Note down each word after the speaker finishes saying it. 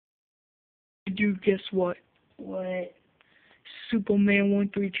Dude, guess what? What?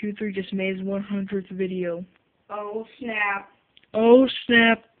 SUPAMAN1323 just made his 100th video. Oh snap. Oh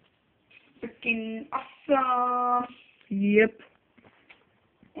snap. Freaking awesome. Yep.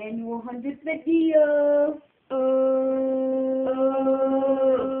 Annual 100th video. Oh.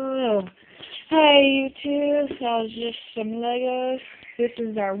 Hi YouTube, that was just some Legos. This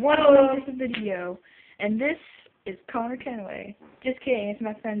is our 100th video. And this is Connor Kenway. Just kidding, it's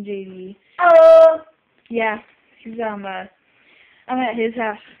my friend JD. Yeah, he's I'm at his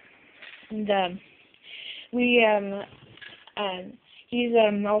house. And he's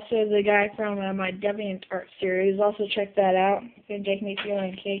also the guy from my DeviantArt series. Also check that out. It's gonna make me feel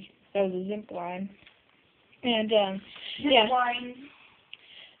like cake. That was a zip line. And yeah.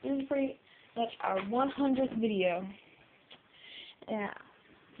 This is that's our 100th video. Yeah.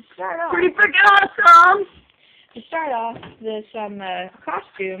 To start off. Pretty freaking awesome. To start off, this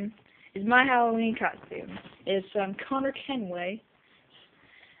costume is my Halloween costume. It's Connor Kenway.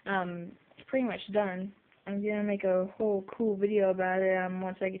 It's pretty much done. I'm gonna make a whole cool video about it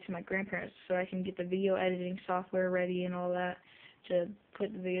once I get to my grandparents, so I can get the video editing software ready and all that to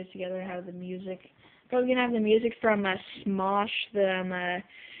put the videos together and have the music. Probably gonna have the music from Smosh, the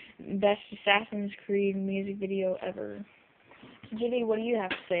best Assassin's Creed music video ever. JD, what do you have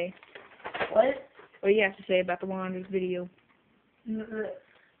to say? What? What do you have to say about the 100th video?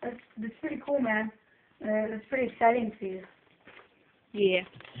 That's pretty cool, man. That's pretty exciting to you. Yeah.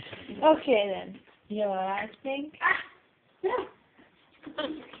 Okay then. You know what I think?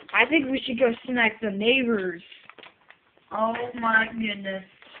 I think we should go snack the neighbors. Oh my goodness.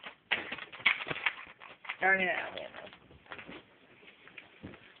 Darn it out.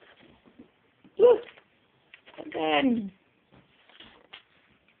 Look. Again.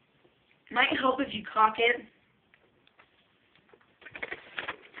 Might help if you cock it.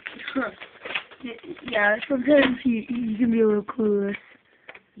 Yeah, sometimes you can be a little clueless.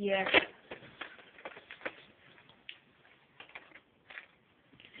 Yeah.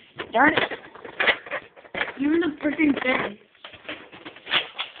 Darn it. You're the freaking thing.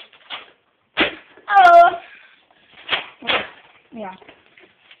 Oh! Yeah.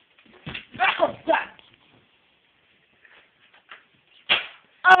 Oh,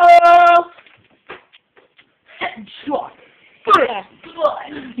 oh! Headshot.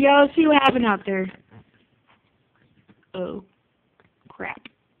 Yeah, let's see what happened out there. Oh. Crap.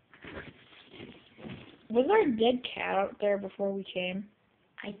 Was there a dead cat out there before we came?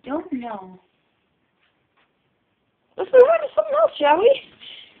 I don't know. Let's move on to something else, shall we?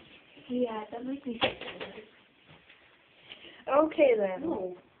 Yeah, that makes me sick. Okay then.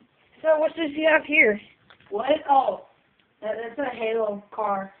 Oh. So what's this you have here? What? Oh. That's a Halo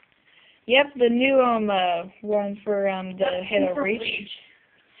car. Yep, the new one for the Halo Reach.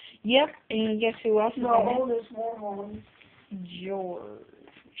 Yep, and guess who else is The in it? oldest one. George.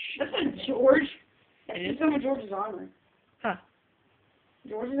 That's not George. It That's is? some of George's armor. Huh.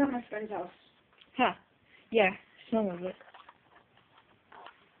 George is at my friend's house. Huh. Yeah, some of it.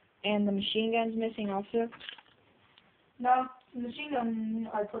 And the machine gun's missing also. No, the machine gun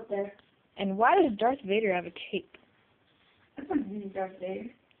I put there. And why does Darth Vader have a cape? That's not really Darth Vader.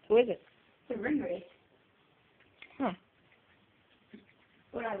 Who is it? It's a ring race. Huh.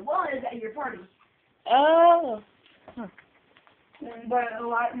 But I was at your party. Oh. Huh. But a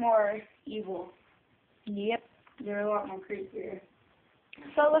lot more evil. Yep. They're a lot more creepier.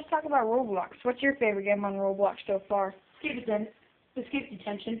 So let's talk about Roblox. What's your favorite game on Roblox so far? Escape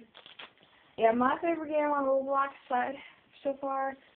detention. Yeah, my favorite game on Roblox side so far